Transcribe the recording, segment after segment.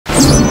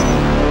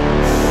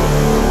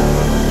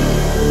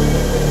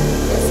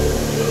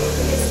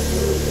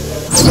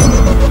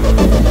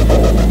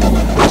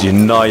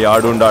జిన్నా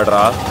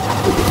యాడుండాడ్రా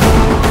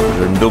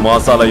 2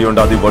 మాసాలు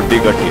అయ్యుండాది వడ్డీ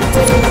కట్టి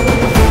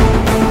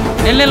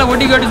నెల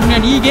వడ్డీ కట్టుకునే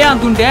నీకే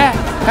అంతుంటే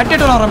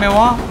కట్టేటోళ్ళరా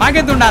మేము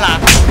మాకెంత ఉండాలా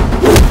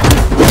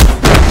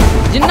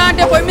జిన్నా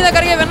అంటే పొయ్యి మీద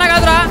కరిగే విన్నా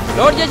కాదురా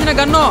లోడ్ చేసిన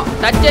గన్ను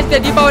టచ్ చేస్తే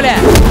దీపావళే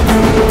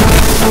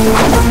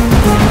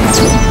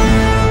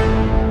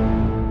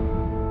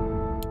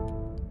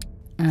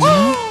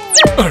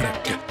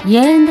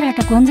ఏంద్రట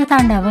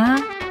గుంజతాండావా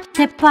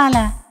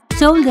చెప్పాలా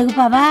చెవులు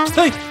దిగుపావా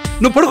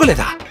నువ్వు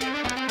పడుకోలేదా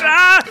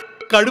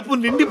కడుపు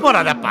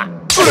నిండిపోరాదప్ప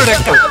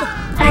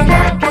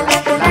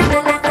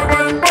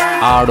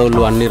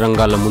ఆడోళ్ళు అన్ని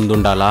రంగాల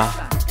ముందుండాలా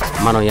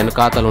మనం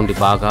వెనకాతలుండి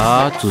బాగా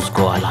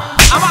చూసుకోవాలా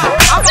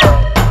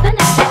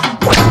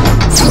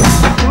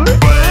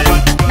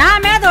నా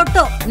మీద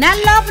ఒట్టు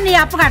నెలలోపు నీ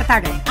అప్పు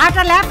కడతాడు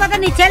అట్లా లేకపోతే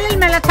నీ చెల్లెల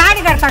మీద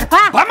తాడి కడతాడు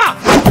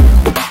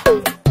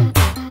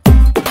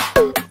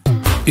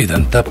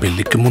ఇదంతా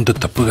పెళ్లికి ముందు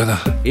తప్పు కదా.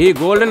 ఈ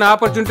గోల్డెన్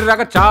ఆపర్చునిటీ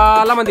రాక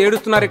చాలా మంది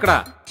ఏడుస్తున్నారు ఇక్కడ.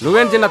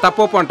 నువ్వేం చిన్న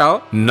తప్పు అంటావు?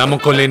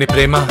 నమ్మకం లేని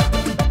ప్రేమ,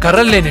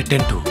 కర్రలు లేని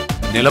టెంటు,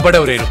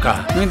 నిలబడవు రేణుక.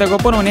 నువ్వు ఇంత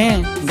గొప్ప నువ్వునే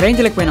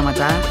గ్రహించలేకపోయినా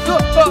మచ్చా.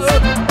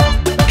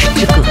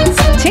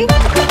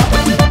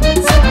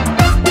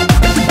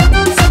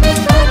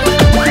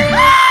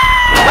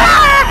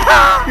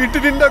 ఇంటి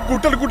నిండా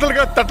గుట్టలు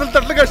గుట్టలుగా తట్టలు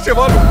తట్టలుగా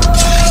శవాలు.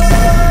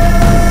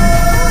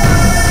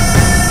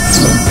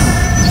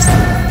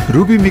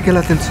 రూబీ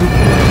మీకెలా తెలుసు?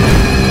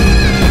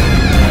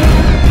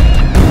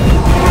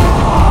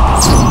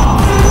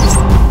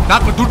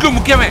 నాకు దుడ్లు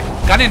ముఖ్యమే,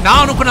 కానీ నా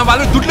అనుకున్న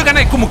వాళ్ళు దుడ్లు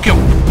కన్నా ఎక్కువ ముఖ్యం.